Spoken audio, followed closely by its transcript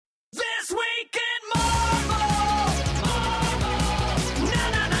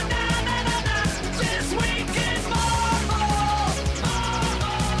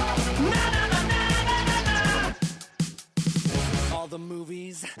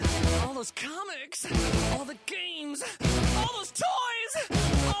all those comics, all the games, all those toys,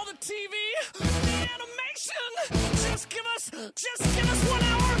 all the TV, the animation. Just give us 1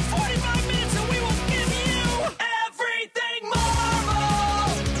 hour and 45 minutes and we will give you everything Marvel.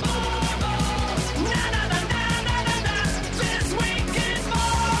 Marvel. Na na na na na na na. This week in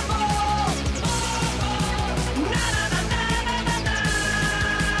Marvel. Marvel. Na na na na na na na.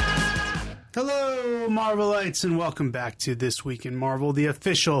 Hello, Marvelites, and welcome back to This Week in Marvel, the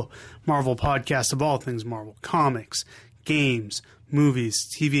official Marvel podcast of all things Marvel. Comics, games, movies,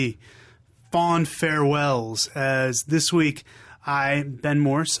 TV. Fond farewells, as this week I, Ben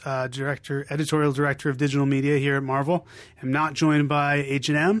Morse, editorial director of digital media here at Marvel, am not joined by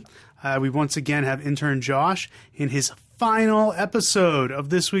H&M. We once again have intern Josh in his final episode of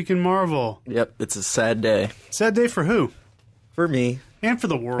This Week in Marvel. Yep, it's a sad day. Sad day for who? For me. And for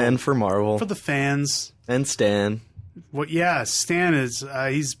the world. And for Marvel. For the fans. And Stan. Well, yeah, Stan is, we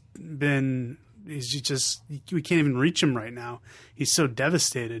can't even reach him right now. He's so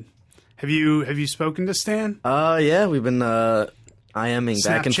devastated. Have you spoken to Stan? Yeah, we've been IMing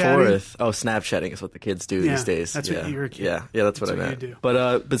back and forth. Oh, Snapchatting is what the kids do these days. That's what you're a kid. Yeah, that's what I meant. You do.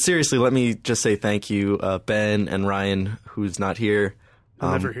 But seriously, let me just say thank you, Ben and Ryan, who's not here.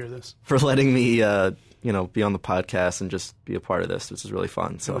 I'll never hear this. For letting me, be on the podcast and just be a part of this. This is really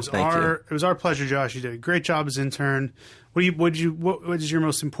fun. So thank you. It was our pleasure, Josh. You did a great job as intern. What is your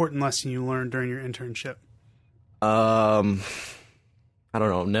most important lesson you learned during your internship? I don't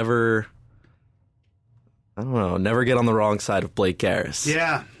know. Never get on the wrong side of Blake Garris.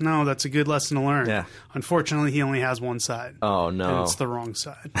 Yeah, no, that's a good lesson to learn. Yeah. Unfortunately, he only has one side. Oh, no. And it's the wrong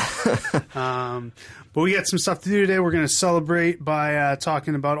side. But we got some stuff to do today. We're going to celebrate by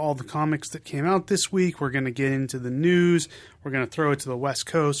talking about all the comics that came out this week. We're going to get into the news. We're going to throw it to the West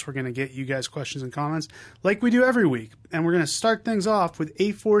Coast. We're going to get you guys questions and comments like we do every week. And we're going to start things off with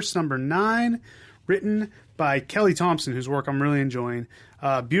A-Force number 9, written by Kelly Thompson, whose work I'm really enjoying.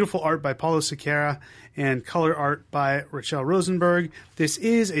 Beautiful art by Paulo Siqueira and color art by Rachel Rosenberg. This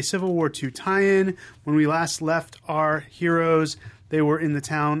is a Civil War II tie-in. When we last left our heroes, they were in the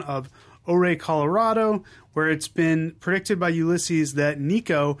town of Ouray, Colorado, where it's been predicted by Ulysses that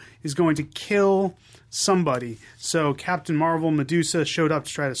Nico is going to kill somebody. So Captain Marvel, Medusa showed up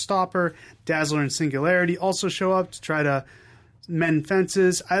to try to stop her. Dazzler and Singularity also show up to try to mend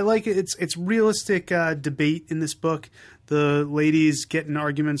fences. I like it. It's realistic debate in this book. The ladies get in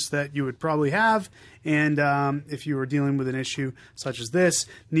arguments that you would probably have, and if you were dealing with an issue such as this,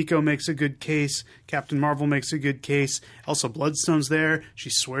 Nico makes a good case. Captain Marvel makes a good case. Elsa Bloodstone's there. She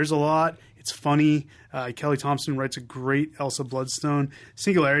swears a lot. It's funny. Kelly Thompson writes a great Elsa Bloodstone.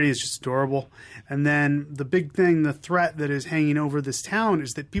 Singularity is just adorable. And then the big thing, the threat that is hanging over this town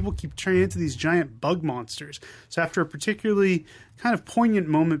is that people keep turning into these giant bug monsters. So after a particularly kind of poignant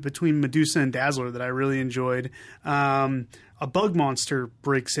moment between Medusa and Dazzler that I really enjoyed, a bug monster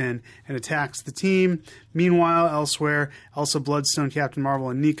breaks in and attacks the team. Meanwhile, elsewhere, Elsa Bloodstone, Captain Marvel,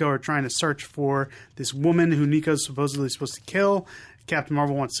 and Nico are trying to search for this woman who Nico's supposedly supposed to kill. Captain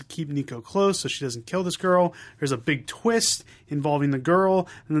Marvel wants to keep Nico close so she doesn't kill this girl. There's a big twist involving the girl,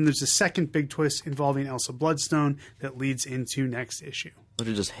 and then there's a second big twist involving Elsa Bloodstone that leads into next issue. I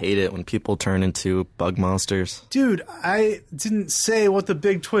just hate it when people turn into bug monsters. Dude, I didn't say what the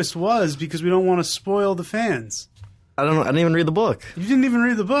big twist was because we don't want to spoil the fans. I don't know. I didn't even read the book. You didn't even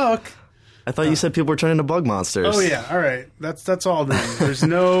read the book? I thought you said people were turning into bug monsters. Oh, yeah. All right. That's all then. There's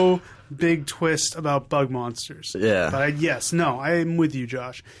no big twist about bug monsters. Yeah. But I am with you,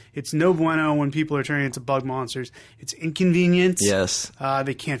 Josh. It's no bueno when people are turning into bug monsters. It's inconvenient. Yes.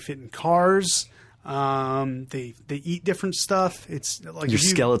 They can't fit in cars. They eat different stuff. It's like your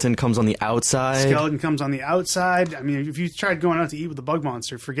skeleton comes on the outside. Skeleton comes on the outside. I mean, if you tried going out to eat with a bug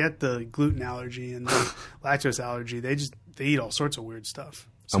monster, forget the gluten allergy and the lactose allergy. They eat all sorts of weird stuff.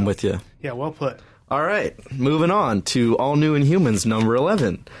 So, I'm with you. Yeah, well put. All right, moving on to All New Inhumans number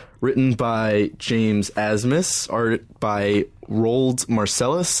 11, written by James Asmus, art by Roald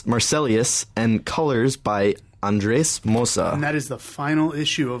Marselius, and colors by Andres Mosa. And that is the final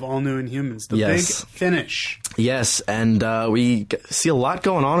issue of All New Inhumans, the big finish. Yes, and we see a lot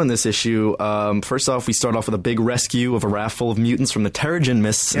going on in this issue. First off, we start off with a big rescue of a raft full of mutants from the Terrigen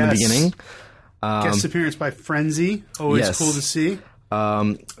Mists in the beginning. Guest appearance by Frenzy, always cool to see.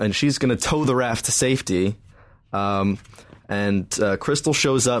 And she's going to tow the raft to safety. And Crystal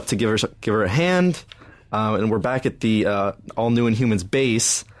shows up to give her a hand. And we're back at the All New Inhumans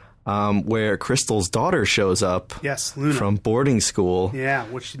base, where Crystal's daughter shows up. Yes, Luna. From boarding school. Yeah,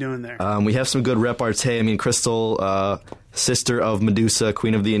 what's she doing there? We have some good repartee. I mean, Crystal, sister of Medusa,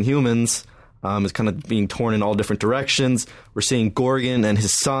 Queen of the Inhumans, is kind of being torn in all different directions. We're seeing Gorgon and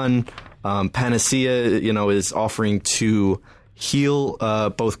his son, Panacea, is offering to heal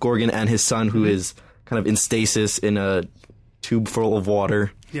both Gorgon and his son, who is kind of in stasis in a tube full of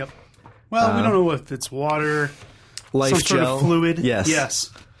water. Yep. Well, we don't know if it's water, life some gel. sort of fluid.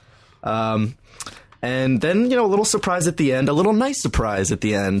 Yes. And then, a little surprise at the end, a little nice surprise at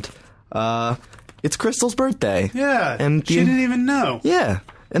the end. It's Crystal's birthday. Yeah, and she didn't even know. Yeah,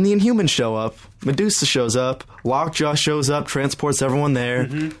 and the Inhumans show up. Medusa shows up. Lockjaw shows up, transports everyone there.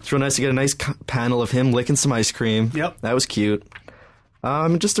 It's real nice to get a nice panel of him licking some ice cream. Yep. That was cute.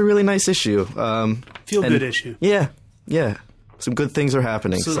 Just a really nice issue. Feel-good issue. Yeah. Some good things are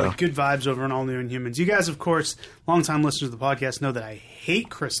happening. So like good vibes over in All New Inhumans. You guys, of course, longtime listeners of the podcast, know that I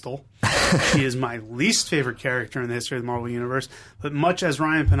hate Crystal. She is my least favorite character in the history of the Marvel Universe. But much as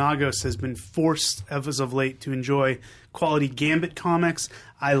Ryan Penagos has been forced as of late to enjoy quality Gambit comics,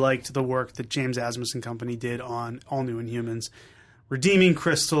 I liked the work that James Asmus and company did on All New Inhumans, redeeming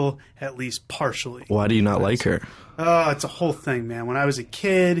Crystal at least partially. Why do you not like her? Oh, it's a whole thing, man. When I was a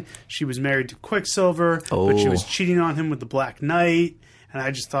kid, she was married to Quicksilver, but she was cheating on him with the Black Knight, and I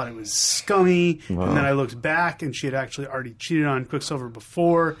just thought it was scummy. Wow. And then I looked back, and she had actually already cheated on Quicksilver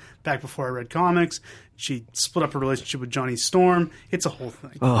back before I read comics. She split up her relationship with Johnny Storm. It's a whole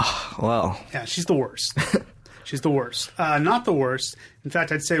thing. Oh, well. Yeah, she's the worst. She's the worst. Not the worst. In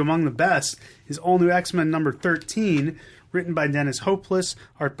fact, I'd say among the best is All New X-Men number 13, written by Dennis Hopeless,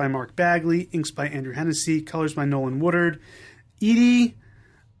 art by Mark Bagley, inks by Andrew Hennessy, colors by Nolan Woodard. Edie,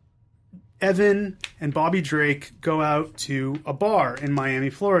 Evan, and Bobby Drake go out to a bar in Miami,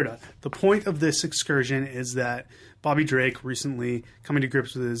 Florida. The point of this excursion is that Bobby Drake, recently coming to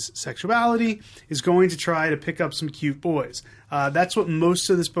grips with his sexuality, is going to try to pick up some cute boys. That's what most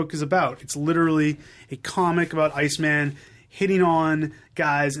of this book is about. It's literally a comic about Iceman hitting on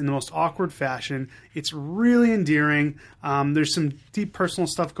guys in the most awkward fashion. It's really endearing. There's some deep personal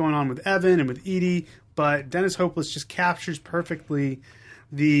stuff going on with Evan and with Edie, but Dennis Hopeless just captures perfectly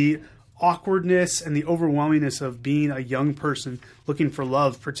the awkwardness and the overwhelmingness of being a young person looking for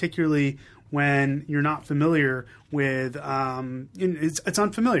love, particularly when you're not familiar with it's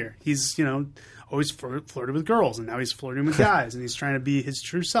unfamiliar. He's always flirted with girls, and now he's flirting with guys, and he's trying to be his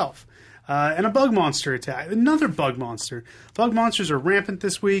true self. And a bug monster attack. Another bug monster. Bug monsters are rampant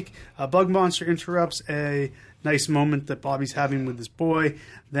this week. A bug monster interrupts a nice moment that Bobby's having with this boy.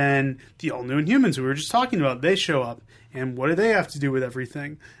 Then the All New Inhumans, who we were just talking about, they show up. And what do they have to do with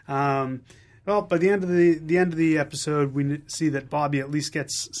everything? Well, by the end of the episode, we see that Bobby at least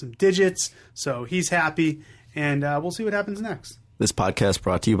gets some digits, so he's happy. And we'll see what happens next. This podcast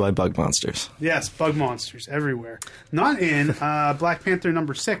brought to you by Bug Monsters. Yes, bug monsters everywhere. Not in Black Panther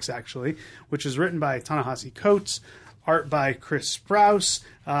number 6, actually, which is written by Ta-Nehisi Coates, art by Chris Sprouse,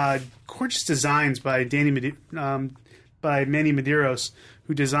 gorgeous designs by Manny Medeiros,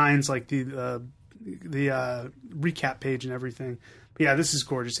 who designs like the recap page and everything. But yeah, this is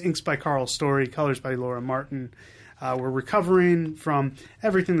gorgeous. Inks by Carl Story, colors by Laura Martin. We're recovering from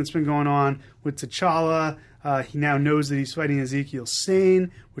everything that's been going on with T'Challa. He now knows that he's fighting Ezekiel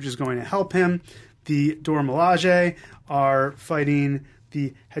Sane, which is going to help him. The Dora Milaje are fighting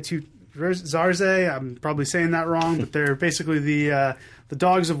the Hetu Zarze. I'm probably saying that wrong, but they're basically the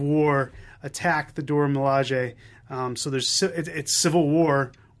dogs of war attack the Dora Milaje. So it's civil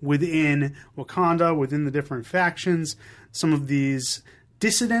war within Wakanda, within the different factions. Some of these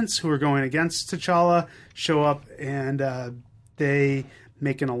dissidents who are going against T'Challa show up, and they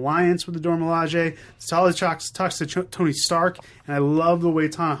make an alliance with the Dora Milaje. T'Challa talks to Tony Stark, and I love the way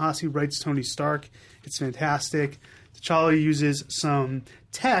Ta-Nehisi writes Tony Stark. It's fantastic. T'Challa uses some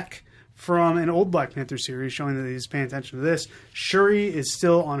tech from an old Black Panther series, showing that he's paying attention to this. Shuri is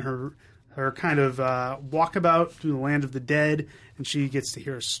still on her kind of walkabout through the land of the dead, and she gets to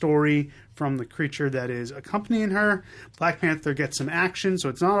hear a story from the creature that is accompanying her. Black Panther gets some action, so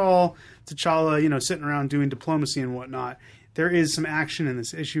it's not all T'Challa, sitting around doing diplomacy and whatnot. There is some action in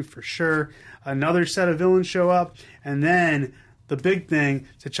this issue for sure. Another set of villains show up, and then the big thing,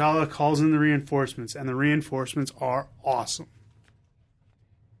 T'Challa calls in the reinforcements, and the reinforcements are awesome.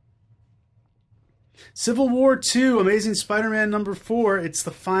 Civil War 2, Amazing Spider-Man number 4. It's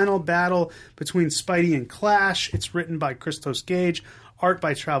the final battle between Spidey and Clash. It's written by Christos Gage, art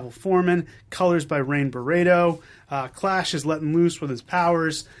by Travel Foreman, colors by Rain Barreto. Clash is letting loose with his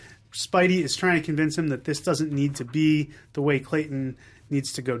powers. Spidey is trying to convince him that this doesn't need to be the way Clayton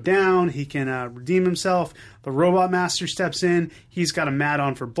needs to go down. He can redeem himself. The Robot Master steps in. He's got a mat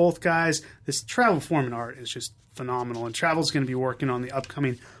on for both guys. This Travel Foreman art is just phenomenal, and Travel's going to be working on the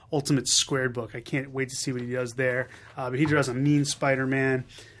upcoming Ultimate Squared book. I can't wait to see what he does there. But he draws a mean Spider-Man.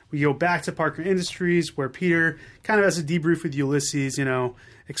 We go back to Parker Industries, where Peter kind of has a debrief with Ulysses,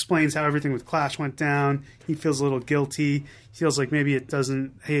 explains how everything with Clash went down. He feels a little guilty. He feels like maybe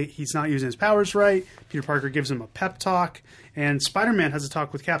he's not using his powers right. Peter Parker gives him a pep talk. And Spider-Man has a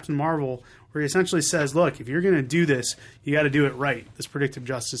talk with Captain Marvel where he essentially says, look, if you're going to do this, you got to do it right, this predictive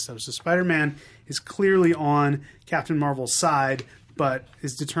justice stuff. So Spider-Man is clearly on Captain Marvel's side, but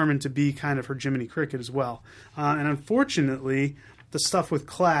is determined to be kind of her Jiminy Cricket as well. And unfortunately, the stuff with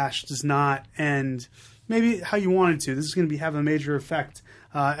Clash does not end maybe how you wanted to. This is going to have a major effect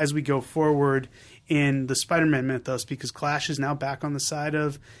as we go forward in the Spider-Man mythos, because Clash is now back on the side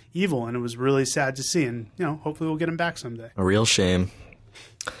of evil, and it was really sad to see. And hopefully we'll get him back someday. A real shame.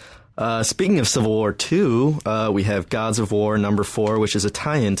 Speaking of Civil War II, we have Gods of War #4, which is a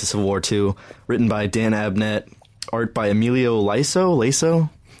tie-in to Civil War II, written by Dan Abnett, art by Emilio Laiso,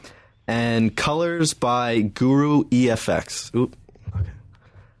 and colors by Guru EFX. Oop.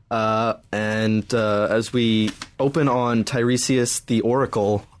 And as we open on Tiresias the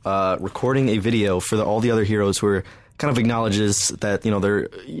Oracle recording a video for all the other heroes, who are kind of acknowledges that they're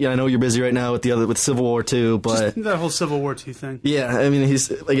I know you're busy right now with Civil War II, but just that whole Civil War II thing. Yeah, I mean,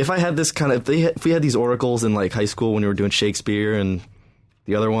 he's like, if I had this kind of if we had these oracles in like high school when we were doing Shakespeare and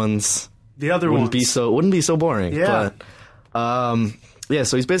the other ones wouldn't be so boring. Yeah. But yeah,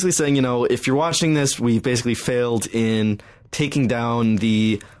 so he's basically saying, if you're watching this, we basically failed in taking down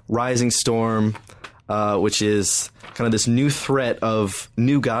the Rising Storm, which is kind of this new threat of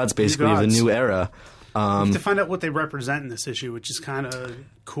new gods, basically, of the new era. We have to find out what they represent in this issue, which is kind of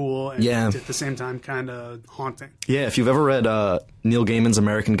cool and at the same time kind of haunting. Yeah, if you've ever read Neil Gaiman's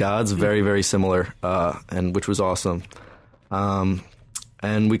American Gods, very, very similar, and which was awesome.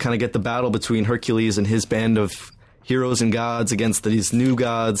 And we kind of get the battle between Hercules and his band of heroes and gods against these new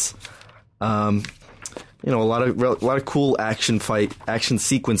gods. A lot of cool action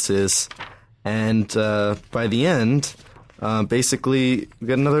sequences, and by the end, basically we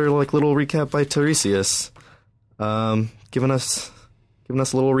get another little recap by Tiresias, giving us a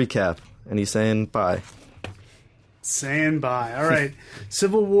little recap, and he's saying bye. Saying bye. All right.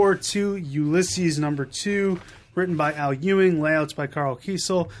 Civil War II, Ulysses #2, written by Al Ewing, layouts by Carl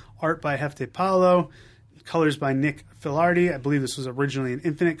Kiesel, art by Hefte Paolo, colors by Nick Filardi. I believe this was originally an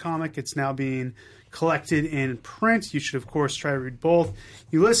Infinite comic. It's now being collected in print. You should, of course, try to read both.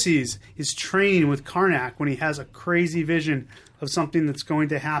 Ulysses is training with Karnak when he has a crazy vision of something that's going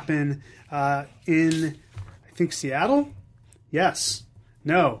to happen in, I think, Seattle? Yes.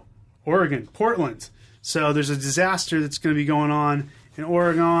 No. Oregon. Portland. So there's a disaster that's going to be going on in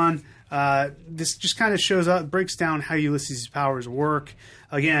Oregon. This just kind of shows up, breaks down how Ulysses' powers work.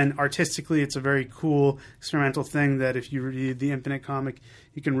 Again, artistically, it's a very cool experimental thing that if you read the Infinite comic,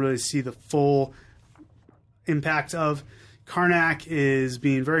 you can really see the full impact of. Karnak is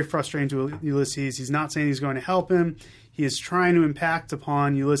being very frustrating to Ulysses. He's not saying he's going to help him. He is trying to impact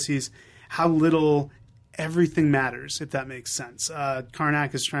upon Ulysses how little everything matters, if that makes sense.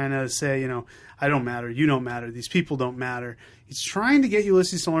 Karnak is trying to say, I don't matter, you don't matter, these people don't matter. He's trying to get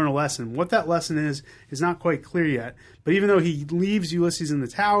Ulysses to learn a lesson. What that lesson is not quite clear yet. But even though he leaves Ulysses in the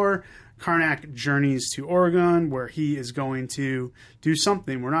tower, Karnak journeys to Oregon, where he is going to do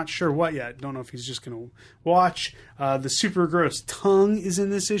something. We're not sure what yet. Don't know if he's just going to watch. The super gross tongue is in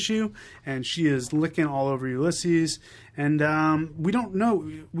this issue, and she is licking all over Ulysses. And we don't know.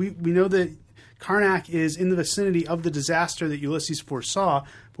 We know that Karnak is in the vicinity of the disaster that Ulysses foresaw,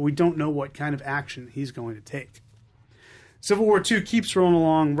 but we don't know what kind of action he's going to take. Civil War II keeps rolling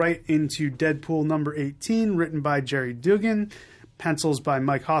along right into Deadpool #18, written by Jerry Dugan, pencils by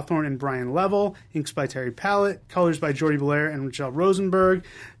Mike Hawthorne and Brian Level, inks by Terry Pallett, colors by Jordi Belair and Rachel Rosenberg.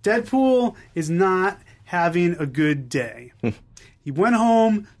 Deadpool is not having a good day. He went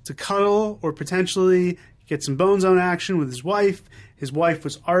home to cuddle or potentially get some Bone Zone action with his wife. His wife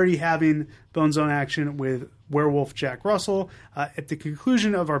was already having Bone Zone action with werewolf Jack Russell. At the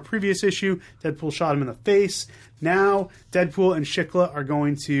conclusion of our previous issue, Deadpool shot him in the face. Now, Deadpool and Shikla are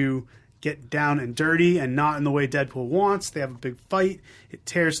going to get down and dirty, and not in the way Deadpool wants. They have a big fight. It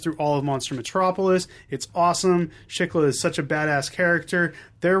tears through all of Monster Metropolis. It's awesome. Shikla is such a badass character.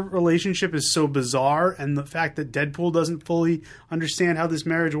 Their relationship is so bizarre, and the fact that Deadpool doesn't fully understand how this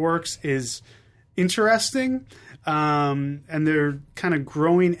marriage works is interesting. And their kind of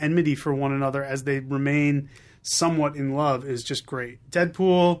growing enmity for one another as they remain somewhat in love is just great.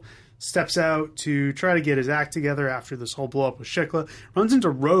 Deadpool steps out to try to get his act together after this whole blow up with Shikla, runs into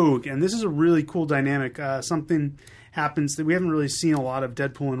Rogue, and this is a really cool dynamic. Something happens that we haven't really seen a lot of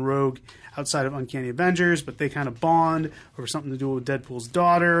Deadpool and Rogue outside of Uncanny Avengers, but they kind of bond over something to do with Deadpool's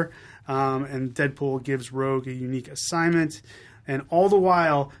daughter, and Deadpool gives Rogue a unique assignment. And all the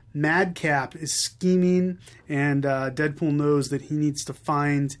while, Madcap is scheming, and Deadpool knows that he needs to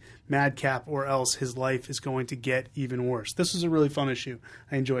find Madcap or else his life is going to get even worse. This was a really fun issue.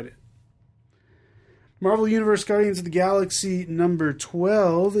 I enjoyed it. Marvel Universe Guardians of the Galaxy number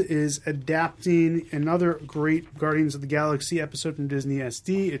 12 is adapting another great Guardians of the Galaxy episode from Disney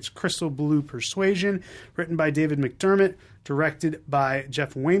SD. It's Crystal Blue Persuasion, written by David McDermott, directed by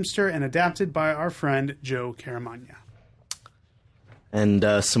Jeff Wamster, and adapted by our friend Joe Caramagna. And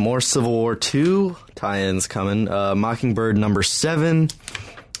some more Civil War II tie-ins coming. Mockingbird number 7,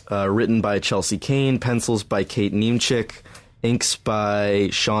 written by Chelsea Kane, pencils by Kate Niemczyk, inks by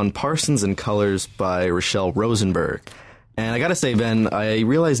Sean Parsons, and colors by Rochelle Rosenberg. And I gotta say, Ben, I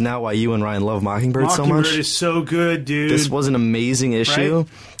realize now why you and Ryan love Mockingbird so much. Mockingbird is so good, dude. This was an amazing issue. Right?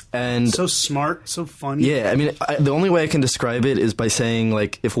 And so smart, so funny. Yeah, I mean, the only way I can describe it is by saying,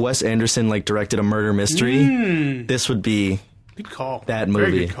 like, if Wes Anderson, like, directed a murder mystery, this would be good call. That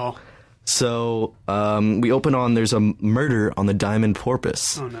movie. Very good call. So, we open on, there's a murder on the Diamond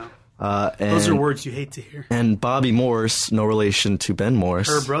Porpoise. Oh, no. And, those are words you hate to hear. And Bobby Morse, no relation to Ben Morse.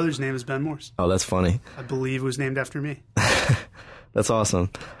 Her brother's name is Ben Morse. Oh, that's funny. I believe it was named after me. That's awesome.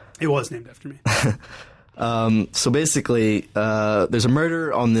 It was named after me. So basically, there's a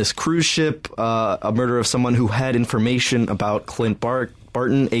murder on this cruise ship, a murder of someone who had information about Clint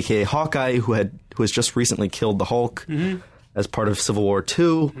Barton, a.k.a. Hawkeye, who has just recently killed the Hulk as part of Civil War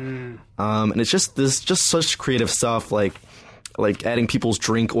II. And it's just such creative stuff, like adding people's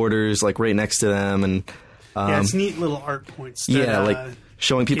drink orders like right next to them, and it's neat little art points. That, like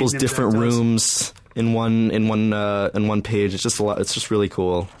showing people's different rooms in one page. It's just a lot. It's just really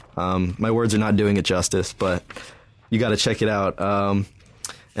cool. My words are not doing it justice, but you got to check it out.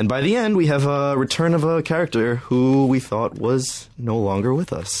 And by the end, we have a return of a character who we thought was no longer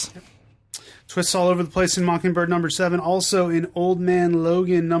with us. Yep. Twists all over the place in Mockingbird number 7. Also in Old Man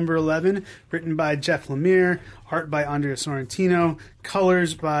Logan number 11, written by Jeff Lemire, art by Andrea Sorrentino,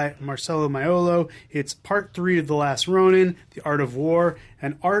 colors by Marcelo Maiolo. It's part 3 of The Last Ronin, The Art of War,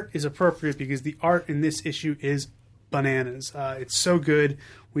 and art is appropriate because the art in this issue is bananas. It's so good.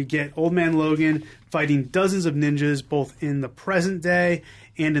 We get Old Man Logan fighting dozens of ninjas, both in the present day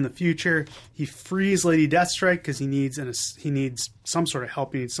and in the future. He frees Lady Deathstrike because he needs some sort of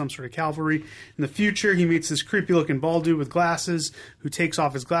help. He needs some sort of cavalry. In the future, he meets this creepy-looking bald dude with glasses who takes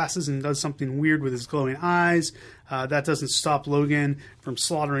off his glasses and does something weird with his glowing eyes. That doesn't stop Logan from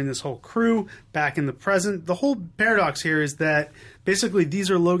slaughtering this whole crew. Back in the present, the whole paradox here is that basically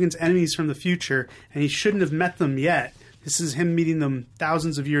these are Logan's enemies from the future, and he shouldn't have met them yet. This is him meeting them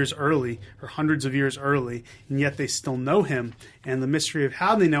thousands of years early, or hundreds of years early, and yet they still know him. And the mystery of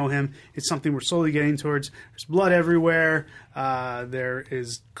how they know him is something we're slowly getting towards. There's blood everywhere. There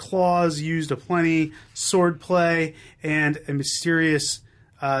is claws used aplenty, sword play, and a mysterious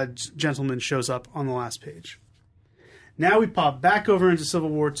gentleman shows up on the last page. Now we pop back over into Civil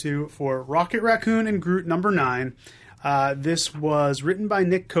War II for Rocket Raccoon and Groot number 9. This was written by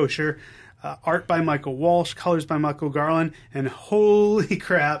Nick Kosher. Art by Michael Walsh, colors by Michael Garland, and holy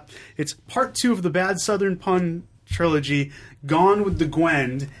crap, it's part 2 of the Bad Southern Pun trilogy, Gone with the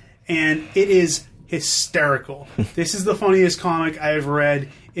Gwend, and it is hysterical. This is the funniest comic I have read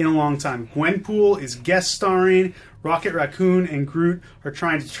in a long time. Gwenpool is guest starring. Rocket Raccoon and Groot are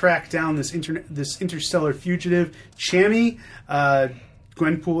trying to track down this interstellar fugitive, Chammy.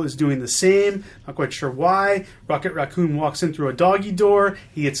 Gwenpool is doing the same. Not quite sure why. Rocket Raccoon walks in through a doggy door.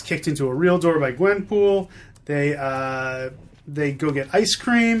 He gets kicked into a real door by Gwenpool. They go get ice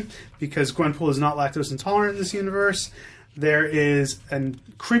cream because Gwenpool is not lactose intolerant in this universe. There is a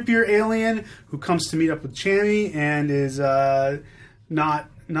creepier alien who comes to meet up with Chammy and is not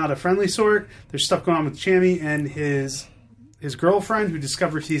a friendly sort. There's stuff going on with Chammy and his girlfriend who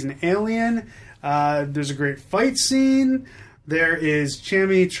discovers he's an alien. There's a great fight scene. There is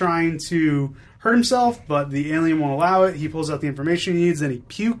Chammy trying to hurt himself, but the alien won't allow it. He pulls out the information he needs, then he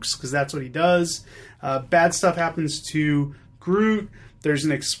pukes, because that's what he does. Bad stuff happens to Groot. There's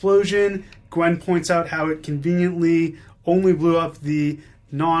an explosion. Gwen points out how it conveniently only blew up the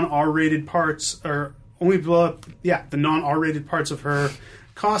non-R-rated parts, or only blew up, the non-R-rated parts of her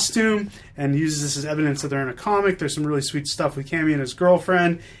costume, and uses this as evidence that they're in a comic. There's some really sweet stuff with Cammy and his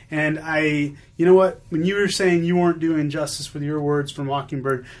girlfriend, and you know what? When you were saying you weren't doing justice with your words for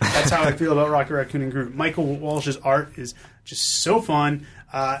Mockingbird, that's how I feel about Rocket Raccoon and Groot. Michael Walsh's art is just so fun.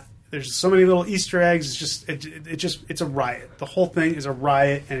 There's so many little Easter eggs. It's a riot. The whole thing is a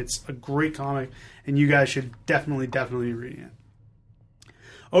riot, and it's a great comic, and you guys should definitely be reading it.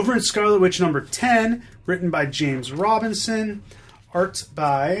 Over in Scarlet Witch number 10, written by James Robinson, art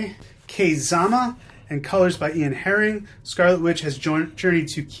by Kei Zama, and colors by Ian Herring. Scarlet Witch has journeyed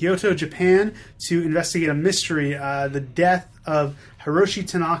to Kyoto, Japan to investigate a mystery, the death of Hiroshi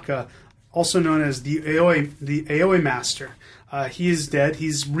Tanaka, also known as the Aoi Master. He is dead.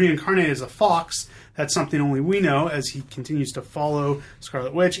 He's reincarnated as a fox. That's something only we know as he continues to follow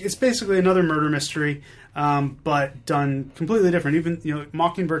Scarlet Witch. It's basically another murder mystery, but done completely different. Even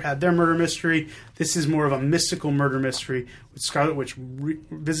Mockingbird had their murder mystery. This is more of a mystical murder mystery with Scarlet Witch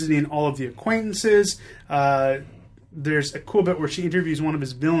visiting all of the acquaintances. There's a cool bit where she interviews one of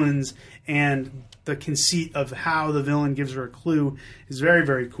his villains, and the conceit of how the villain gives her a clue is very,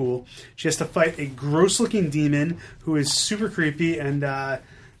 very cool. She has to fight a gross-looking demon who is super creepy, and the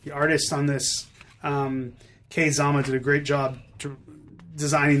artist on this, Kei Zama, did a great job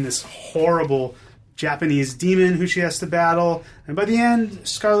designing this horrible Japanese demon who she has to battle. And by the end,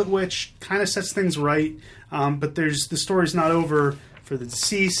 Scarlet Witch kind of sets things right, but the story's not over for the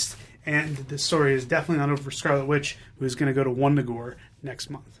deceased, and the story is definitely not over for Scarlet Witch, who is going to go to Wundagore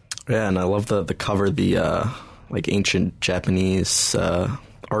next month. Yeah, and I love the cover, the like ancient Japanese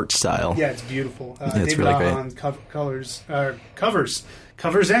art style. Yeah, it's beautiful. It's David really Ahan covers and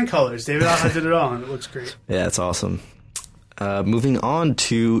colors. David Ahan did it all, and it looks great. Yeah, it's awesome. Moving on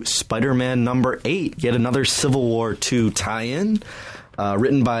to Spider-Man number 8, yet another Civil War II tie-in,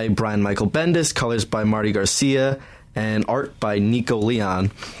 written by Brian Michael Bendis, colors by Marty Garcia, and art by Nico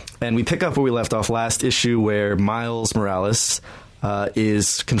Leon. And we pick up where we left off last issue, where Miles Morales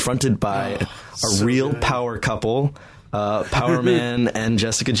is confronted by a real power couple, Power Man and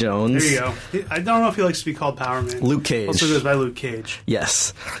Jessica Jones. There you go. I don't know if he likes to be called Power Man. Luke Cage. Also goes by Luke Cage.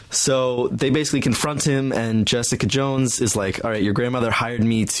 Yes. So they basically confront him, and Jessica Jones is like, all right, your grandmother hired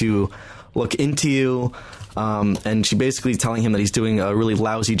me to look into you. And she basically telling him that he's doing a really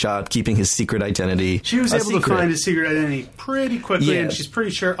lousy job keeping his secret identity. She was able to find his secret identity pretty quickly, Yeah. and she's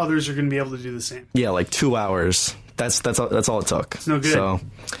pretty sure others are going to be able to do the same. Yeah, like 2 hours. That's all it took. It's no good. So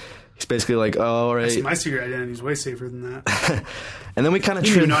he's basically like, oh, all right. My secret identity is way safer than that. And then we kind of...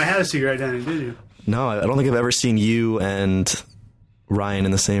 You didn't even know I had a secret identity, did you? No, I don't think I've ever seen you and Ryan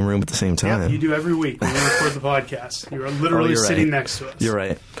in the same room at the same time. Yeah, you do every week when we record the podcast. You are literally sitting next to us. You're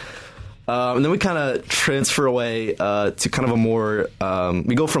right. And then we kind of transfer away to kind of a more...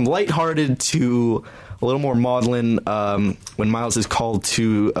 we go from lighthearted to a little more maudlin when Miles is called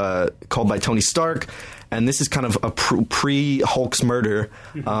by Tony Stark. And this is kind of a pre-Hulk's murder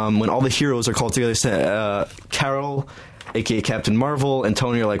when all the heroes are called together. Carol, a.k.a. Captain Marvel, and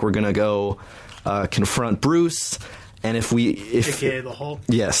Tony are like, we're going to go confront Bruce. And a.k.a. the Hulk.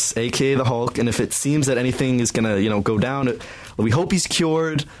 Yes, a.k.a. the Hulk. And if it seems that anything is going to go down, we hope he's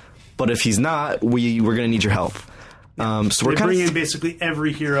cured. But if he's not, we're going to need your help. So we're bringing in basically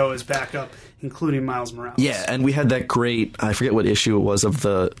every hero as backup, including Miles Morales. Yeah, and we had that great, I forget what issue it was of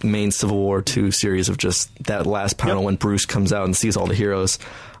the main Civil War II series of just that last panel when Bruce comes out and sees all the heroes.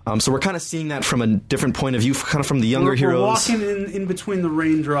 So we're kind of seeing that from a different point of view, kind of from the younger heroes. We're walking in between the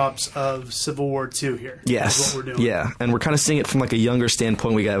raindrops of Civil War II here. Yes. Is what we're doing. Yeah, and we're kind of seeing it from like a younger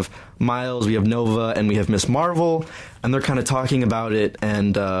standpoint. We have Miles, we have Nova, and we have Miss Marvel, and they're kind of talking about it,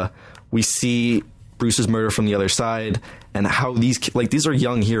 and we see Bruce's murder from the other side, and how these are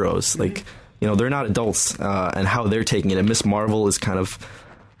young heroes. Like, they're not adults, and how they're taking it. And Miss Marvel is kind of,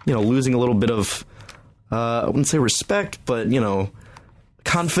 losing a little bit of, I wouldn't say respect, but,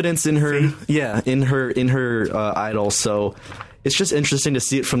 confidence in her, in her idol. So it's just interesting to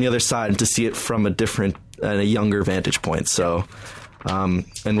see it from the other side and to see it from a different and a younger vantage point. So,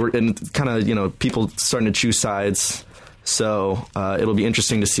 and kind of, people starting to choose sides. So it'll be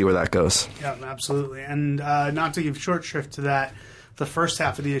interesting to see where that goes. Yeah, absolutely. And not to give short shrift to that, the first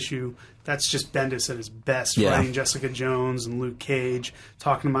half of the issue, that's just Bendis at his best, writing Jessica Jones and Luke Cage,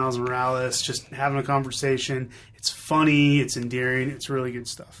 talking to Miles Morales, just having a conversation. It's funny, it's endearing, it's really good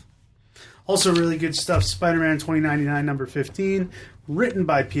stuff. Also really good stuff, Spider-Man 2099 number 15, written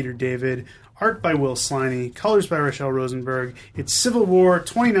by Peter David, art by Will Sliney, colors by Rachelle Rosenberg. It's Civil War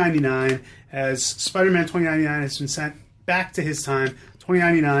 2099, as Spider-Man 2099 has been sent back to his time,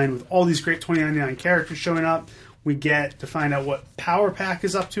 2099, with all these great 2099 characters showing up. We get to find out what Power Pack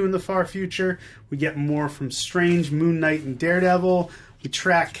is up to in the far future. We get more from Strange, Moon Knight, and Daredevil. We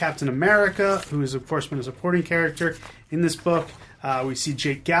track Captain America, who has, of course, been a supporting character in this book. We see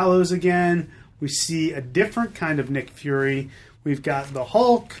Jake Gallows again. We see a different kind of Nick Fury. We've got the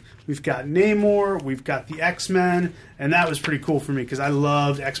Hulk. We've got Namor. We've got the X-Men. And that was pretty cool for me because I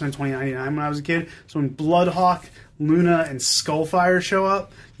loved X-Men 2099 when I was a kid. So when Bloodhawk, Luna, and Skullfire show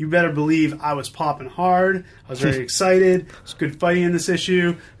up, you better believe I was popping hard. I was very excited. There's good fighting in this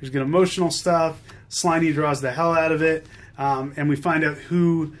issue. There's good emotional stuff. Sliney draws the hell out of it. And we find out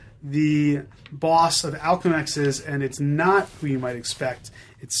who the boss of Alchemex is, and it's not who you might expect.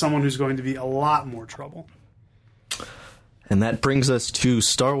 It's someone who's going to be a lot more trouble. And that brings us to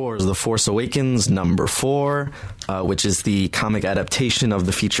Star Wars The Force Awakens number 4, which is the comic adaptation of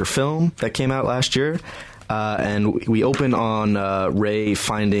the feature film that came out last year. And we open on Rey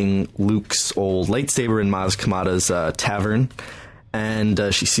finding Luke's old lightsaber in Maz Kanata's tavern. And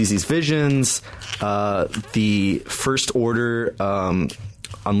she sees these visions. The First Order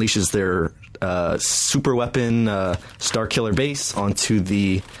unleashes their super weapon, Starkiller base, onto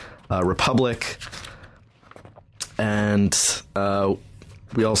the Republic. And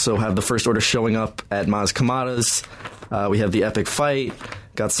we also have the First Order showing up at Maz Kanata's. We have the epic fight.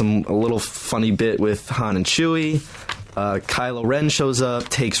 Got a little funny bit with Han and Chewie. Kylo Ren shows up,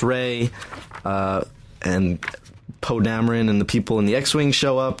 takes Rey, and Poe Dameron and the people in the X-Wing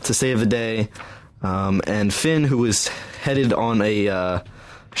show up to save the day. And Finn, who was headed on a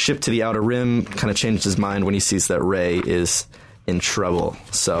ship to the Outer Rim, kind of changed his mind when he sees that Rey is in trouble.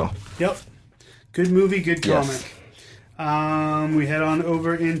 So, yep. Good movie, good comic. Yes. We head on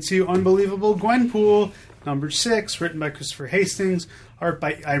over into Unbelievable Gwenpool, number 6, written by Christopher Hastings, art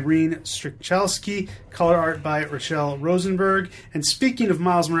by Irene Strichalski, color art by Rachelle Rosenberg. And speaking of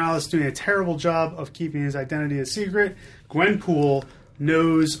Miles Morales doing a terrible job of keeping his identity a secret, Gwenpool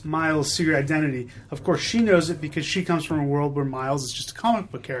knows Miles' secret identity. Of course, she knows it because she comes from a world where Miles is just a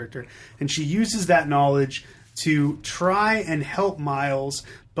comic book character. And she uses that knowledge to try and help Miles,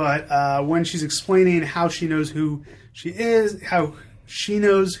 but when she's explaining how she knows who she is, how she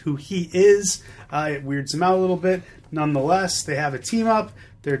knows who he is, it weirds him out a little bit. Nonetheless, they have a team up.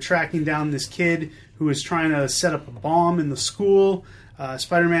 They're tracking down this kid who is trying to set up a bomb in the school.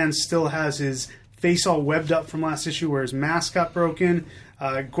 Spider-Man still has his face all webbed up from last issue where his mask got broken.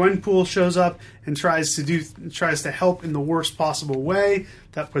 Gwenpool shows up and tries to help in the worst possible way.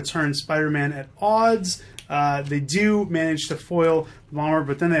 That puts her and Spider-Man at odds. They do manage to foil the bomber,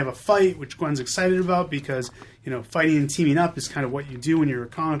 but then they have a fight, which Gwen's excited about because, fighting and teaming up is kind of what you do when you're a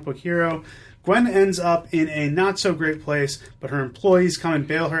comic book hero. Gwen ends up in a not-so-great place, but her employees come and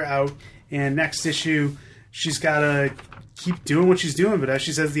bail her out, and next issue, she's got to keep doing what she's doing, but as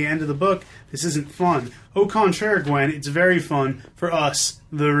she says at the end of the book, this isn't fun. Au contraire, Gwen, it's very fun for us,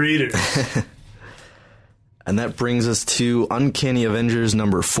 the readers. And that brings us to Uncanny Avengers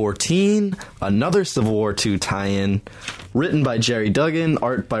number 14, another Civil War II tie-in, written by Jerry Duggan,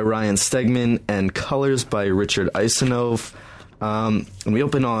 art by Ryan Stegman, and colors by Richard Isanove. And we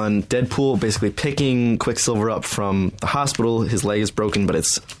open on Deadpool basically picking Quicksilver up from the hospital. His leg is broken, but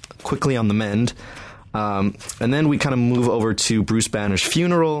it's quickly on the mend. And then we kind of move over to Bruce Banner's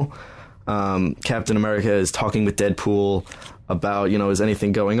funeral. Captain America is talking with Deadpool about, is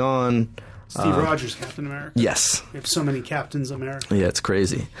anything going on? Steve Rogers, Captain America. Yes. We have so many Captains America. Yeah, it's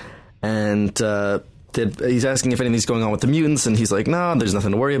crazy. And he's asking if anything's going on with the mutants, and he's like, no, there's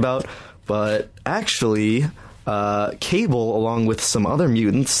nothing to worry about. But actually, Cable, along with some other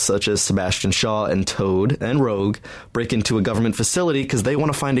mutants, such as Sebastian Shaw and Toad and Rogue, break into a government facility because they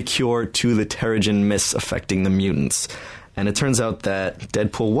want to find a cure to the Terrigen Mist affecting the mutants. And it turns out that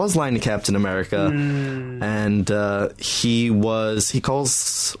Deadpool was lying to Captain America, and he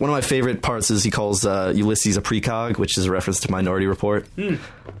calls, one of my favorite parts is he calls Ulysses a precog, which is a reference to Minority Report.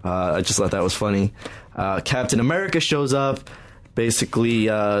 I just thought that was funny. Captain America shows up. Basically,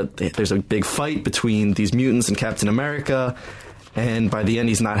 there's a big fight between these mutants and Captain America, and by the end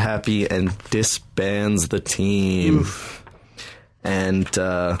he's not happy and disbands the team. Oof. And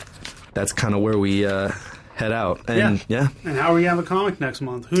that's kind of where we head out. And yeah. And how are we going to have a comic next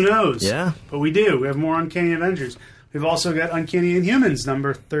month? Who knows? Yeah. But we do. We have more Uncanny Avengers. We've also got Uncanny Inhumans,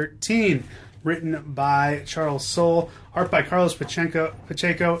 number 13, written by Charles Soule, art by Carlos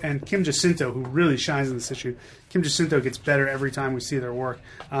Pacheco, and Kim Jacinto, who really shines in this issue. Kim Jacinto gets better every time we see their work.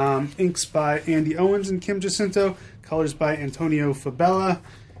 Inks by Andy Owens and Kim Jacinto, colors by Antonio Fabella.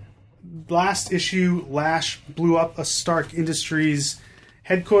 Last issue, Lash blew up a Stark Industries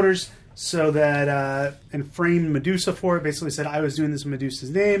headquarters so that, and framed Medusa for it, basically said, I was doing this in Medusa's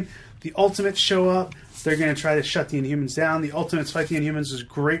name. The Ultimates show up. They're going to try to shut the Inhumans down. The Ultimates fight the Inhumans. There's a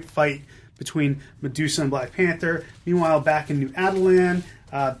great fight between Medusa and Black Panther. Meanwhile, back in New Attilan,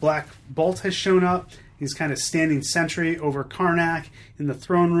 Black Bolt has shown up. He's kind of standing sentry over Karnak in the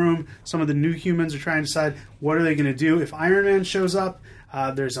throne room. Some of the new humans are trying to decide what are they going to do. If Iron Man shows up,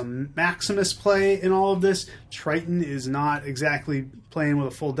 there's a Maximus play in all of this. Triton is not exactly playing with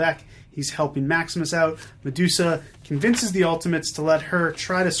a full deck. He's helping Maximus out. Medusa convinces the Ultimates to let her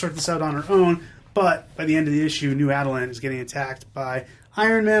try to sort this out on her own, but by the end of the issue, New Attilan is getting attacked by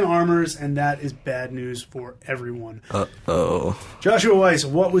Iron Man armors, and that is bad news for everyone. Uh-oh. Joshua Weiss,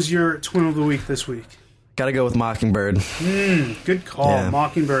 what was your twin of the week this week? Gotta go with Mockingbird. Good call. Yeah.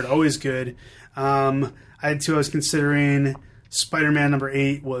 Mockingbird, always good. I had two I was considering. Spider-Man number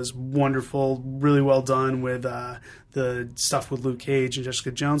 8 was wonderful, really well done with the stuff with Luke Cage and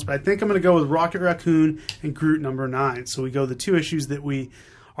Jessica Jones. But I think I'm going to go with Rocket Raccoon and Groot number 9. So we go the two issues that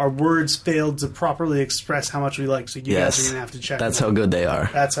our words failed to properly express how much we like. So you guys are going to have to check That's them how out. good they are.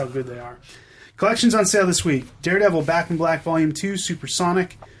 That's how good they are. Collections on sale this week. Daredevil Back in Black Volume 2,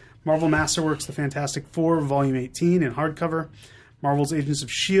 Supersonic. Marvel Masterworks The Fantastic Four, Volume 18 in hardcover. Marvel's Agents of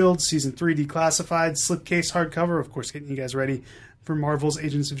S.H.I.E.L.D. Season 3 Declassified, slipcase hardcover. Of course, getting you guys ready for Marvel's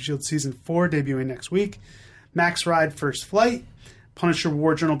Agents of S.H.I.E.L.D. Season 4, debuting next week. Max Ride First Flight. Punisher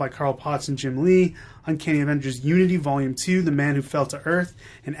War Journal by Carl Potts and Jim Lee. Uncanny Avengers Unity Volume 2, The Man Who Fell to Earth.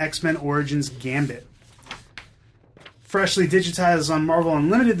 And X-Men Origins Gambit. Freshly digitized on Marvel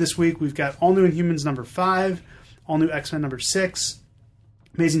Unlimited this week, we've got All New Inhumans number 5, All New X-Men number 6,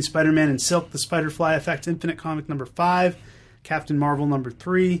 Amazing Spider-Man and Silk, The Spider-Fly Effect Infinite Comic number 5, Captain Marvel number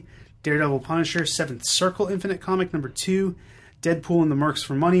 3, Daredevil Punisher, 7th Circle Infinite Comic number 2, Deadpool and the Mercs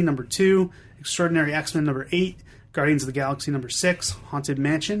for Money number 2, Extraordinary X-Men number 8, Guardians of the Galaxy number 6, Haunted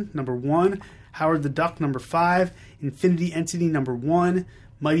Mansion number 1, Howard the Duck number 5, Infinity Entity number 1,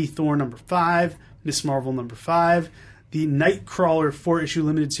 Mighty Thor number 5, Miss Marvel number 5, the Nightcrawler 4-issue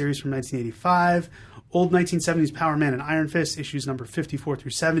limited series from 1985, Old 1970s Power Man and Iron Fist issues number 54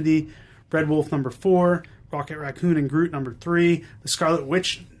 through 70, Red Wolf number 4, Rocket Raccoon and Groot number 3, The Scarlet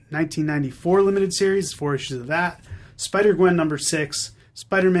Witch 1994 limited series, 4 issues of that, Spider-Gwen number 6,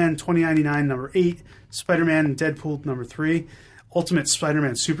 Spider-Man 2099 number 8, Spider-Man and Deadpool number 3, Ultimate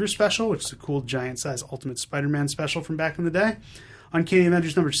Spider-Man Super Special, which is a cool giant-size Ultimate Spider-Man special from back in the day, Uncanny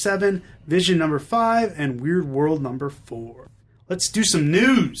Avengers number 7, Vision number 5, and Weird World number 4. Let's do some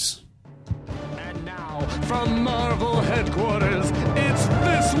news! And now, from Marvel headquarters, it's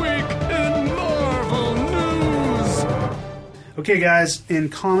This Week in Marvel News! Okay, guys, in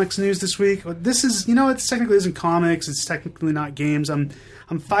comics news this week, this is, it technically isn't comics, it's technically not games. I'm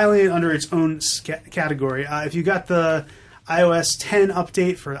filing it under its own category. If you got the iOS 10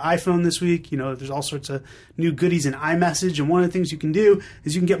 update for iPhone this week, there's all sorts of new goodies in iMessage, and one of the things you can do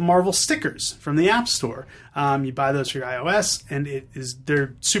is you can get Marvel stickers from the App Store. You buy those for your iOS, and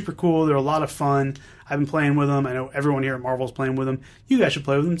they're super cool. They're a lot of fun. I've been playing with them. I know everyone here at Marvel's playing with them. You guys should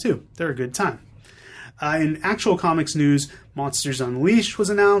play with them too. They're a good time. In actual comics news, Monsters Unleashed was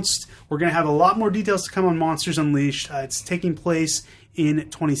announced. We're going to have a lot more details to come on Monsters Unleashed. It's taking place in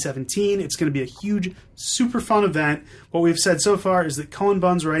 2017. It's going to be a huge, super fun event. What we've said so far is that Cullen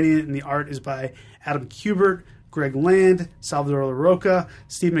Bunn's writing it, and the art is by Adam Kubert, Greg Land, Salvador LaRocca,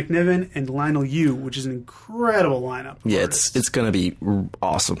 Steve McNiven, and Lionel Yu, which is an incredible lineup. Yeah, it's going to be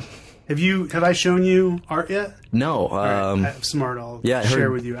awesome. Have I shown you art yet? No. Right, I have some art I'll share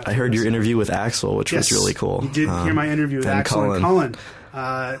with you. I heard your interview with Axel, which was really cool. You did hear my interview with Axel and Cullen,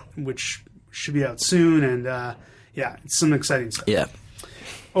 which should be out soon, and it's some exciting stuff. Yeah.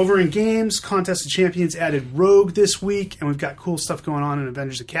 Over in games, Contest of Champions added Rogue this week, and we've got cool stuff going on in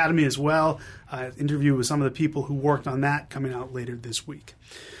Avengers Academy as well. Interview with some of the people who worked on that coming out later this week.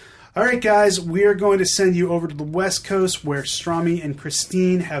 All right, guys, we are going to send you over to the West Coast where Strami and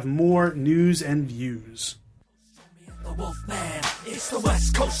Christine have more news and views. The Wolfman, it's the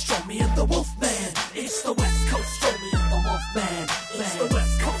West Coast, Strami and the Wolfman. It's the West Coast, Strami and the Wolfman. It's the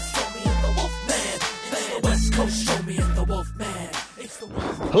West Coast, Strami and the Wolfman. It's the West Coast, Strami and the Wolfman.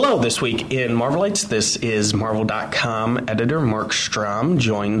 Hello, this week in Marvelites, this is Marvel.com editor Mark Strom,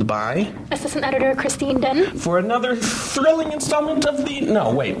 joined by assistant editor Christine Den, for another thrilling installment of the...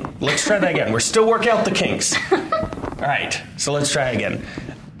 No, wait, let's try that again. We're still working out the kinks. All right, so let's try again.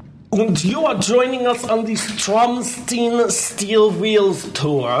 And you are joining us on the Stromstein Steel Wheels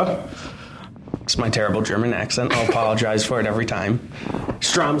tour. It's my terrible German accent. I'll apologize for it every time.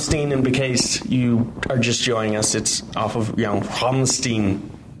 Stromstein, in case you are just joining us, it's off of, Rammstein,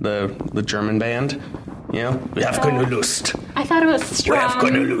 the German band. We have keine Lust. I thought it was Strom. We have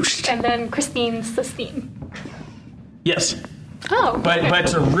keine Lust. And then Christine's Sistine. Yes. Oh. But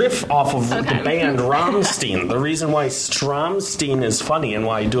it's a riff off of the band Rammstein. The reason why Stromstein is funny and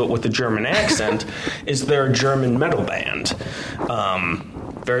why I do it with a German accent is they're a German metal band.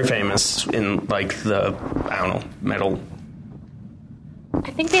 Very famous in, metal. I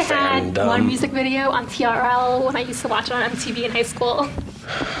think they had one music video on TRL when I used to watch it on MTV in high school.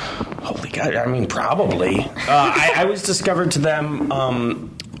 Holy God, probably. I was discovered to them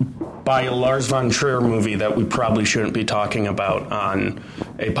by a Lars von Trier movie that we probably shouldn't be talking about on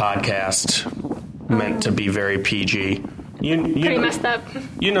a podcast meant to be very PG. Pretty messed up.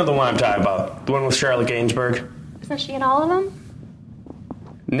 You know the one I'm talking about. The one with Charlotte Gainsbourg. Isn't she in all of them?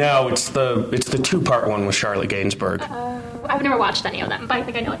 No, it's the 2-part one with Charlotte Gainsbourg. I've never watched any of them, but I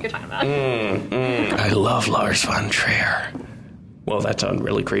think I know what you're talking about. I love Lars von Trier. Well, that sounds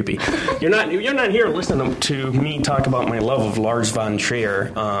really creepy. You're not here listening to me talk about my love of Lars von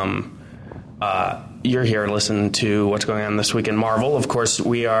Trier. You're here listening to what's going on this week in Marvel. Of course, as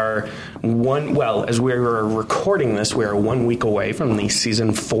we were recording this, we are 1 week away from the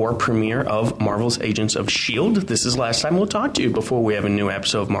season 4 premiere of Marvel's Agents of S.H.I.E.L.D. This is the last time we'll talk to you before we have a new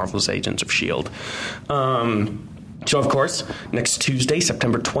episode of Marvel's Agents of S.H.I.E.L.D. So, of course, next Tuesday,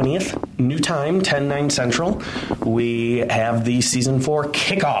 September 20th, new time, 10/9 Central, we have the season 4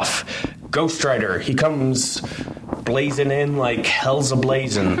 kickoff. Ghost Rider, he comes blazing in like hell's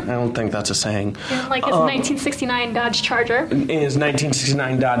a-blazing. I don't think that's a saying. In like his 1969 Dodge Charger. In his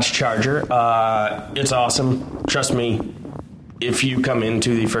 1969 Dodge Charger. It's awesome. Trust me. If you come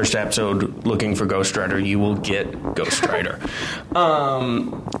into the first episode looking for Ghost Rider, you will get Ghost Rider.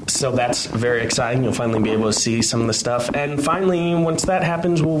 So that's very exciting. You'll finally be able to see some of the stuff. And finally, once that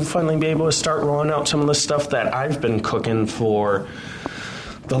happens, we'll finally be able to start rolling out some of the stuff that I've been cooking for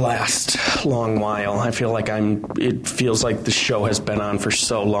the last long while. I feel like it feels like the show has been on for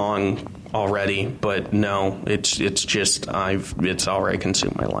so long already, but no, it's already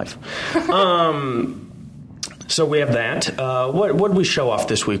consumed my life. So we have that. What did we show off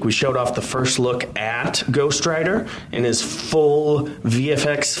this week? We showed off the first look at Ghost Rider in his full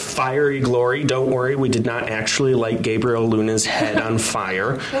VFX fiery glory. Don't worry, we did not actually light Gabriel Luna's head on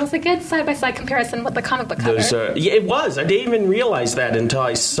fire. It was a good side-by-side comparison with the comic book cover. Yeah, it was. I didn't even realize that until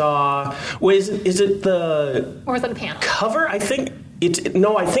I saw... Is it the... Or was it the panel? Cover? I think...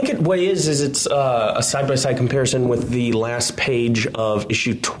 I think it's a side-by-side comparison with the last page of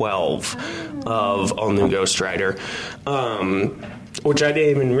issue 12 of All New Ghost Rider, which I didn't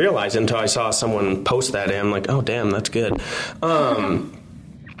even realize until I saw someone post that, and I'm like, oh, damn, that's good.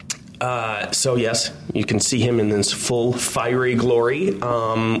 So, yes, you can see him in his full fiery glory.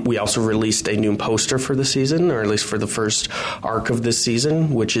 We also released a new poster for the season, or at least for the first arc of this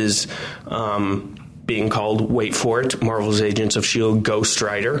season, which is... being called, wait for it, Marvel's Agents of S.H.I.E.L.D. Ghost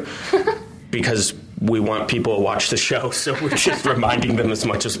Rider, because we want people to watch the show, so we're just reminding them as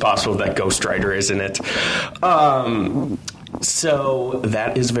much as possible that Ghost Rider is in it. So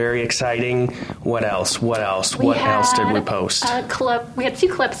that is very exciting. What else? What else did we post? We had 2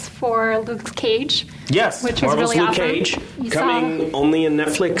 clips for Luke Cage. Yes, which Marvel's was really Luke awesome. Cage, coming only in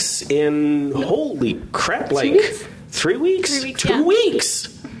Netflix in, holy crap, like 3 weeks? 3 weeks, 2 weeks!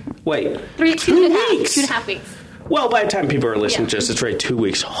 Wait, 2 weeks? 2.5 weeks. Well, by the time people are listening to this, it's right 2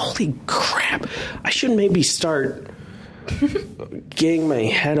 weeks. Holy crap. I should maybe start getting my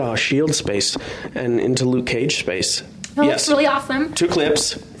head off S.H.I.E.L.D. space and into Luke Cage space. Oh, yes. It's really awesome. 2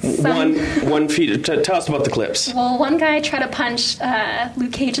 clips. One feed. Tell us about the clips. Well, one guy tried to punch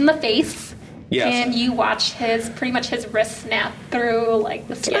Luke Cage in the face. Yes. And you watch pretty much his wrist snap through like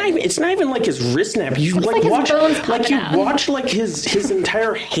the skin. It's not even like his wrist snap. You watch like his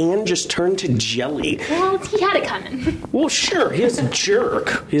entire hand just turn to jelly. Well, he had it coming. Well, sure, he's a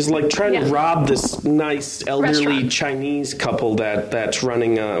jerk. He's like trying to rob this nice elderly Chinese couple that's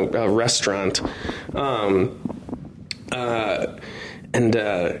running a restaurant.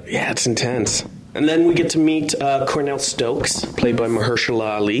 It's intense. And then we get to meet Cornell Stokes, played by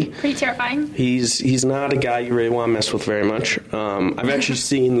Mahershala Ali. Pretty terrifying. He's not a guy you really want to mess with very much. I've actually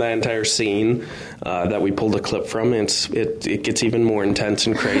seen that entire scene that we pulled a clip from. It gets even more intense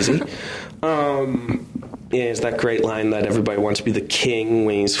and crazy. It's that great line that everybody wants to be the king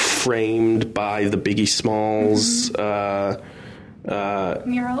when he's framed by the Biggie Smalls.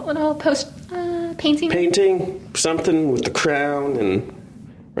 Mural, painting. Painting, something with the crown and...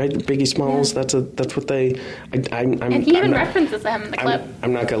 Right, Biggie Smalls. Yeah. That's what they. And he even references them in the clip.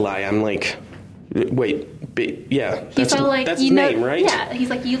 I'm not gonna lie. I'm like, wait, that's his name, right? Yeah, he's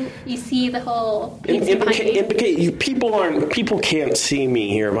like you see the whole. People can't see me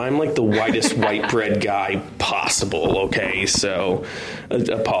here, but I'm like the whitest white bread guy possible. Okay, so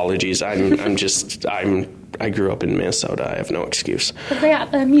apologies. I grew up in Minnesota. I have no excuse. But yeah,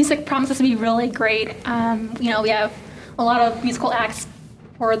 the music promises to be really great. We have a lot of musical acts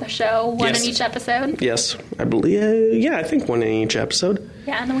for the show, one in each episode. Yes, I believe. I think one in each episode.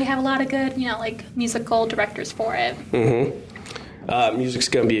 Yeah, and then we have a lot of good, like musical directors for it. Mm-hmm. Music's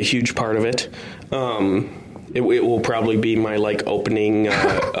going to be a huge part of it. It will probably be my opening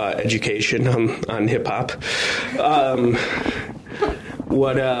education on hip hop.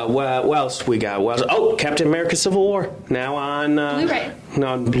 What else we got? Captain America: Civil War now on Blu-ray.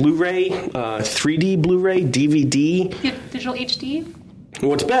 On Blu-ray, 3D Blu-ray, DVD, Digital HD.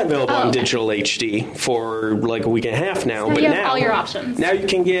 Well, it's been available on digital HD for like a week and a half now. So but you have now, all your options. Now you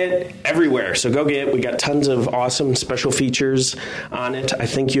can get everywhere. So go get. We got tons of awesome special features on it. I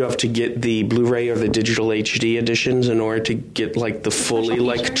think you have to get the Blu-ray or the digital HD editions in order to get like the fully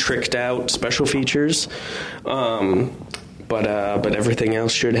like tricked out special features. But everything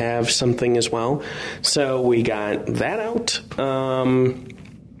else should have something as well. So we got that out.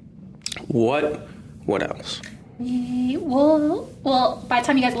 What else? Well, by the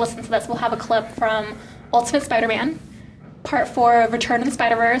time you guys listen to this, we'll have a clip from Ultimate Spider-Man, Part 4 of Return of the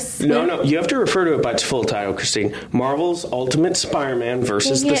Spider-Verse. No, you have to refer to it by its full title, Christine. Marvel's Ultimate Spider-Man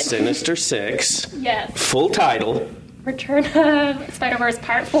versus the Sinister Six. Yes. Full title. Return of Spider-Verse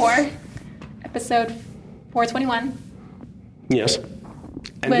Part 4, Episode 421. Yes.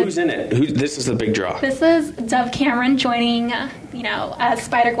 And who's in it? This is the big draw. This is Dove Cameron joining, as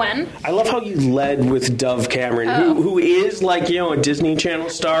Spider-Gwen. I love how you led with Dove Cameron, who is like, a Disney Channel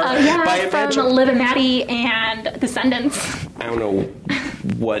star. From Liv and Maddie and Descendants. I don't know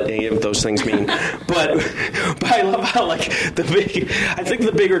what any of those things mean, but I love how I think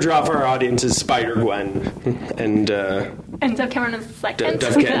the bigger draw for our audience is Spider-Gwen and Dove Cameron is second.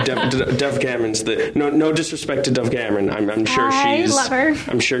 Dove Cameron's no disrespect to Dove Cameron. I'm sure I love her.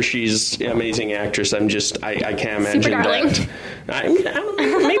 I'm sure she's an amazing actress. I can't imagine Super darling. that. I don't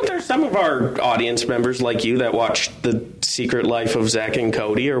know, maybe there's some of our audience members like you that watched The Secret Life of Zack and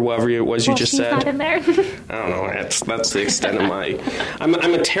Cody or whatever it was you just she's said. Not in there. I don't know. That's the extent of my. I'm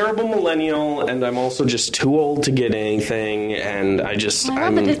a terrible millennial, and I'm also just too old to get anything. And I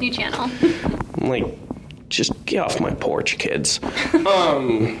love the Disney Channel. I'm like, just get off my porch, kids.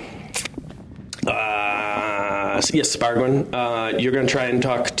 Yes, Spider-Gwen. You're going to try and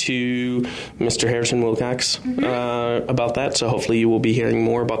talk to Mr. Harrison Wilcox about that, so hopefully you will be hearing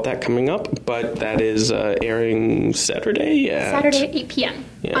more about that coming up. But that is airing Saturday at 8 p.m.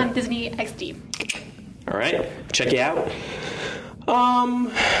 on Disney XD. All right, check it out.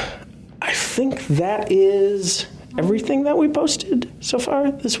 I think that is everything that we posted so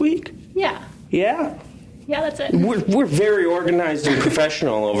far this week. Yeah. Yeah? Yeah, that's it. We're very organized and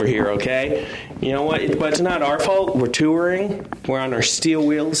professional over here, okay? You know what? But it's not our fault. We're touring. We're on our Steel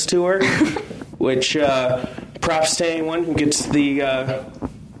Wheels tour, which props to anyone who gets the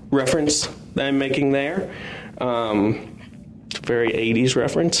reference that I'm making there. It's a very 80s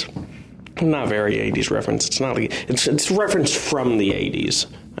reference. Not very 80s reference. It's not. It's a reference from the 80s.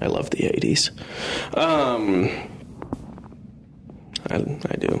 I love the 80s.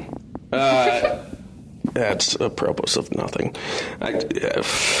 I do. That's a purpose of nothing.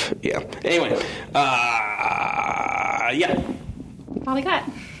 Yeah. Anyway. Yeah. All we got.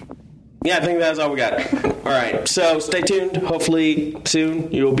 Yeah, I think that's all we got. All right. So stay tuned. Hopefully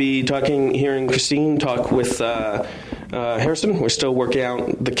soon you'll be hearing Christine talk with Harrison. We're still working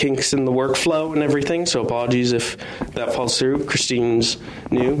out the kinks in the workflow and everything, so apologies if that falls through. Christine's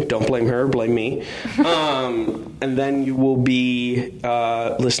new. Don't blame her, blame me. And then you will be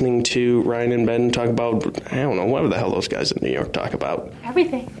listening to Ryan and Ben talk about, I don't know, whatever the hell those guys in New York talk about.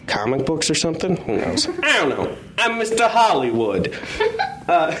 Everything. Comic books or something? Who knows? I don't know. I'm Mr. Hollywood.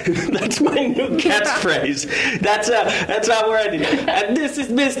 That's my new catchphrase. That's how we're ending. And this is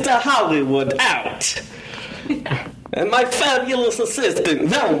Mr. Hollywood out. And my fabulous assistant,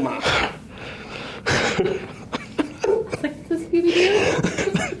 Velma.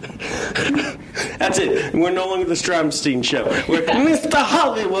 That's it. We're no longer the Stromstein Show. We're Mr.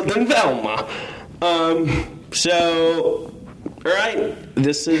 Hollywood and Velma. So, all right.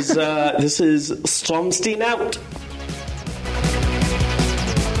 This is Stromstein out.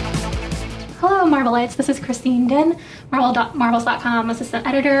 Hello, Marvelites. This is Christine Den, Marvels.com assistant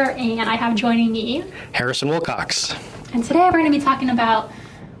editor, and I have joining me Harrison Wilcox. And today we're going to be talking about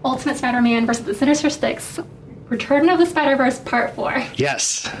Ultimate Spider-Man versus the Sinister Six, Return of the Spider-Verse Part 4.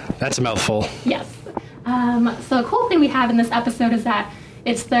 Yes, that's a mouthful. Yes. So the cool thing we have in this episode is that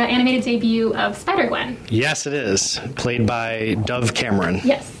it's the animated debut of Spider-Gwen. Yes, it is. Played by Dove Cameron.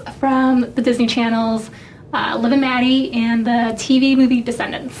 Yes, from the Disney Channel's Liv and Maddie and the TV movie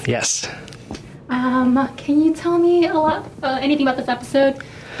Descendants. Yes. Can you tell me anything about this episode?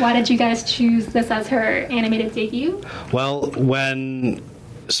 Why did you guys choose this as her animated debut? Well, when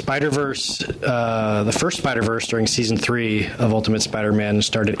Spider-Verse, the first Spider-Verse during Season 3 of Ultimate Spider-Man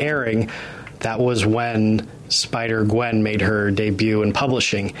started airing, that was when Spider-Gwen made her debut in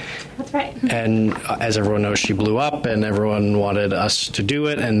publishing. That's right. And as everyone knows, she blew up, and everyone wanted us to do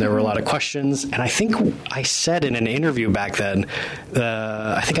it, and there were a lot of questions. And I think I said in an interview back then,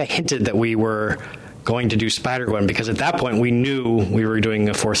 I think I hinted that we were going to do Spider-Gwen, because at that point we knew we were doing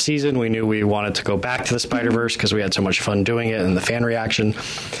a 4th season. We knew we wanted to go back to the Spider-Verse because we had so much fun doing it and the fan reaction.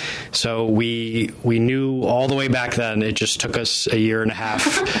 So we knew all the way back then. It just took us a year and a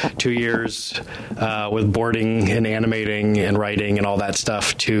half, 2 years with boarding and animating and writing and all that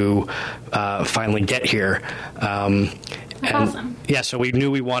stuff to finally get here. That's awesome. Yeah, so we knew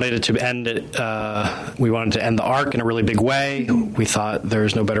we wanted it to end. We wanted to end the arc in a really big way. We thought there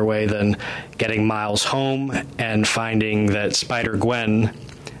was no better way than getting Miles home and finding that Spider-Gwen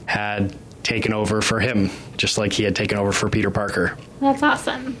had taken over for him, just like he had taken over for Peter Parker. That's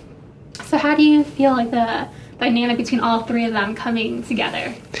awesome. So how do you feel like the dynamic between all three of them coming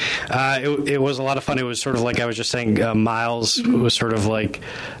together? It was a lot of fun. It was sort of like I was just saying, Miles was sort of like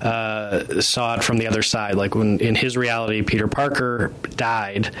saw it from the other side. Like when in his reality, Peter Parker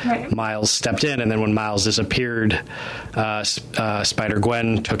died, right. Miles stepped in, and then when Miles disappeared,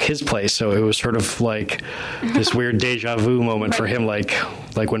 Spider-Gwen took his place. So it was sort of like this weird deja vu moment for him, like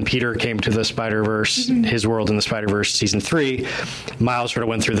when Peter came to the Spider-Verse, his world in the Spider-Verse season 3, Miles sort of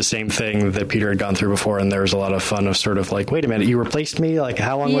went through the same thing that Peter had gone through before, and there was a lot of fun of sort of like, wait a minute, you replaced me? Like,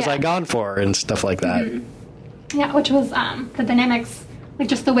 how long was I gone for? And stuff like that. Yeah, which was the dynamics, like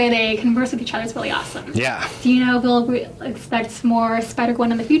just the way they converse with each other is really awesome. Yeah. Do you know if we'll expect more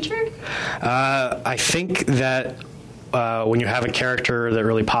Spider-Gwen in the future? I think that when you have a character that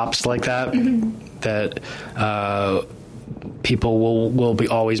really pops like that, that people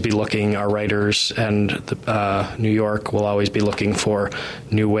will always be looking, our writers and New York will always be looking for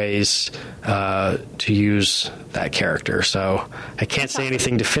new ways to use that character. So I can't say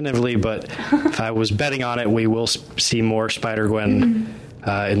anything definitively, but if I was betting on it, we will see more Spider-Gwen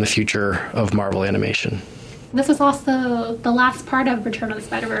in the future of Marvel animation. This is also the last part of Return of the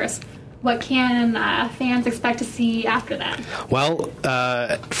Spider-Verse. What can fans expect to see after that? Well,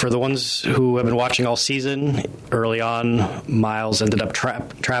 for the ones who have been watching all season, early on, Miles ended up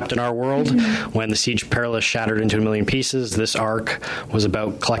trapped in our world. When the Siege Perilous shattered into 1 million pieces, this arc was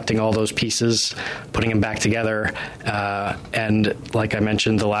about collecting all those pieces, putting them back together. And like I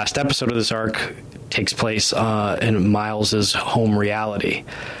mentioned, the last episode of this arc takes place in Miles's home reality.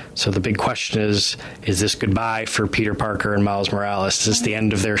 So the big question is this goodbye for Peter Parker and Miles Morales? Is this the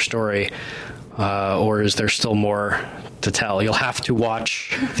end of their story? Or is there still more to tell? You'll have to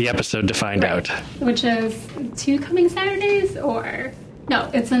watch the episode to find out. Which is 2 coming Saturdays, or... No,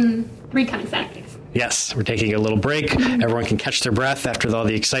 it's in 3 coming Saturdays. Yes, we're taking a little break. Everyone can catch their breath after all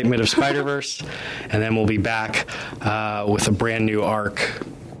the excitement of Spider-Verse. And then we'll be back with a brand new arc.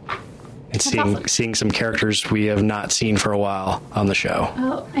 And seeing some characters we have not seen for a while on the show.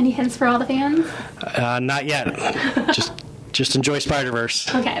 Oh, any hints for all the fans? Not yet. just enjoy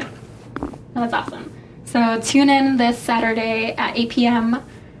Spider-Verse. Okay. Oh, that's awesome. So tune in this Saturday at 8 p.m.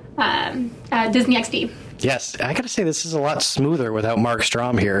 At Disney XD. Yes, I gotta say this is a lot smoother without Mark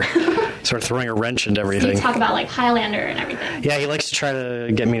Strom here, sort of throwing a wrench into everything. You talk about like Highlander and everything. Yeah, he likes to try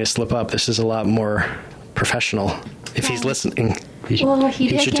to get me to slip up. This is a lot more professional. If he's listening, he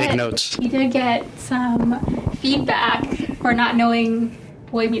should take notes. He did get some feedback for not knowing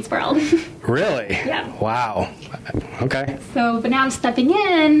Boy Meets World. Really? Yeah. Wow. Okay. So, but now I'm stepping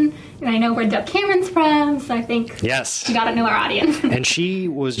in, and I know where Deb Cameron's from, so I think yes, you got to know our audience. And she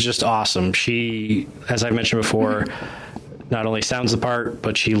was just awesome. She, as I mentioned before, not only sounds the part,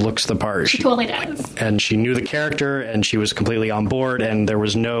 but she looks the part. She totally does. And she knew the character, and she was completely on board, and there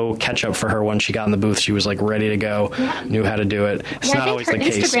was no catch-up for her when she got in the booth. She was, like, ready to go, knew how to do it. It's not always the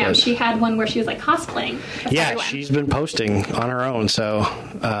case. I think her Instagram, she had one where she was, like, cosplaying. Yeah, she's been posting on her own, so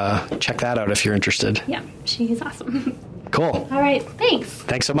check that out if you're interested. Yeah, she's awesome. Cool. All right, thanks.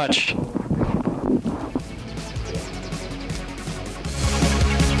 Thanks so much.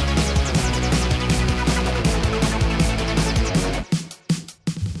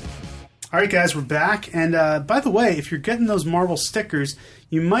 All right, guys, we're back. And by the way, if you're getting those Marvel stickers,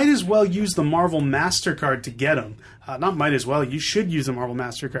 you might as well use the Marvel MasterCard to get them. Not might as well. You should use the Marvel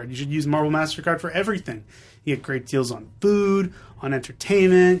MasterCard. You should use Marvel MasterCard for everything. You get great deals on food, on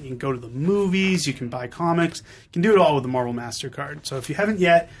entertainment. You can go to the movies. You can buy comics. You can do it all with the Marvel MasterCard. So if you haven't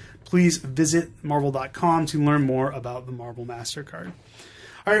yet, please visit Marvel.com to learn more about the Marvel MasterCard.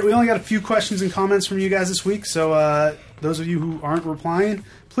 All right, we only got a few questions and comments from you guys this week, so those of you who aren't replying,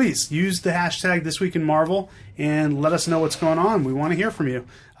 please use the hashtag This Week in Marvel and let us know what's going on. We want to hear from you.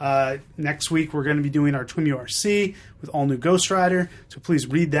 Next week, we're going to be doing our TWIMURC with all new Ghost Rider, so please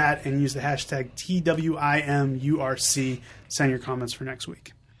read that and use the hashtag TWIMURC. Send your comments for next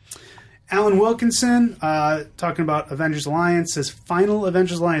week. Alan Wilkinson, talking about Avengers Alliance, says final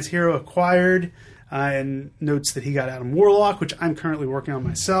Avengers Alliance hero acquired, and notes that he got Adam Warlock, which I'm currently working on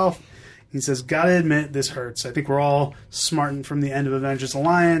myself. He says, gotta admit, this hurts. I think we're all smarting from the end of Avengers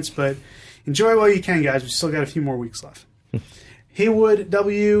Alliance, but enjoy while you can, guys. We've still got a few more weeks left. Haywood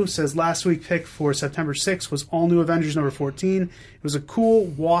W. says, last week pick for September 6th was all new Avengers number 14. It was a cool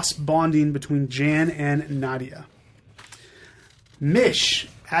wasp bonding between Jan and Nadia. Mish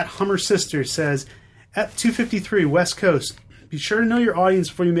at Hummer Sister says, Ep 253 West Coast. Be sure to know your audience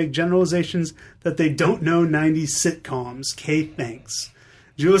before you make generalizations that they don't know 90s sitcoms. K, thanks.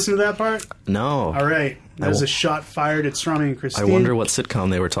 Did you listen to that part? No. All right. That was a shot fired at Strami and Christine. I wonder what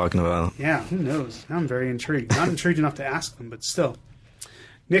sitcom they were talking about. Yeah, who knows? Now I'm very intrigued. Not intrigued enough to ask them, but still.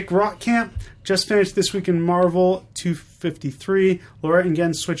 Nick Rockcamp just finished This Week in Marvel 253. Laura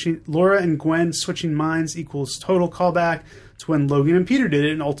and Gwen switching minds equals total callback to when Logan and Peter did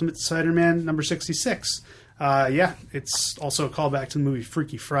it in Ultimate Spider-Man number 66. Yeah, it's also a callback to the movie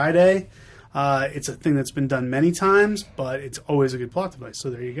Freaky Friday. It's a thing that's been done many times, but it's always a good plot device,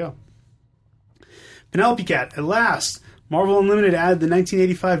 so there you go. Penelope Cat, at last, Marvel Unlimited added the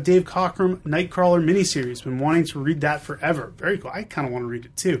 1985 Dave Cockrum Nightcrawler miniseries. Been wanting to read that forever. Very cool. I kind of want to read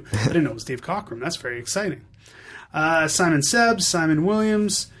it too. I didn't know it was Dave Cockrum. That's very exciting. Simon Sebs, Simon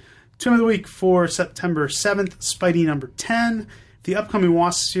Williams, Tune of the Week for September 7th, Spidey number 10. The upcoming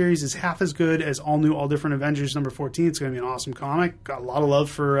Wasp series is half as good as All New, All Different Avengers number 14. It's going to be an awesome comic. Got a lot of love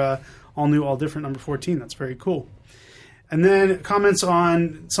for All New, All Different number 14. That's very cool. And then comments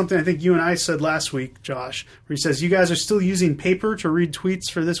on something I think you and I said last week, Josh, where he says, you guys are still using paper to read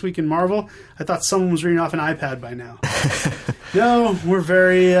tweets for This Week in Marvel? I thought someone was reading off an iPad by now. No, we're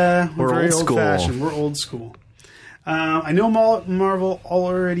very old-fashioned. We're old school. I know Marvel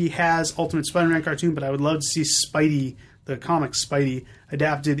already has Ultimate Spider-Man cartoon, but I would love to see Spidey, the comic Spidey,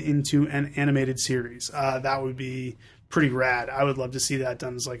 adapted into an animated series. That would be pretty rad. I would love to see that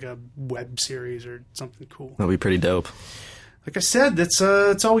done as like a web series or something cool. That'd be pretty dope. Like I said, that's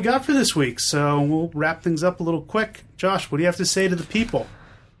all we got for this week, so we'll wrap things up a little quick. Josh, what do you have to say to the people?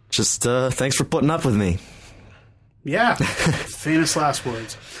 Just thanks for putting up with me. Yeah, famous last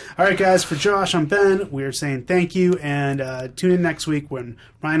words. All right, guys, for Josh, I'm Ben. We're saying thank you, and tune in next week when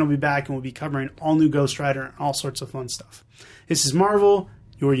Ryan will be back, and we'll be covering all new Ghost Rider and all sorts of fun stuff. This is Marvel,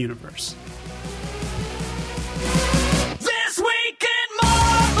 your universe.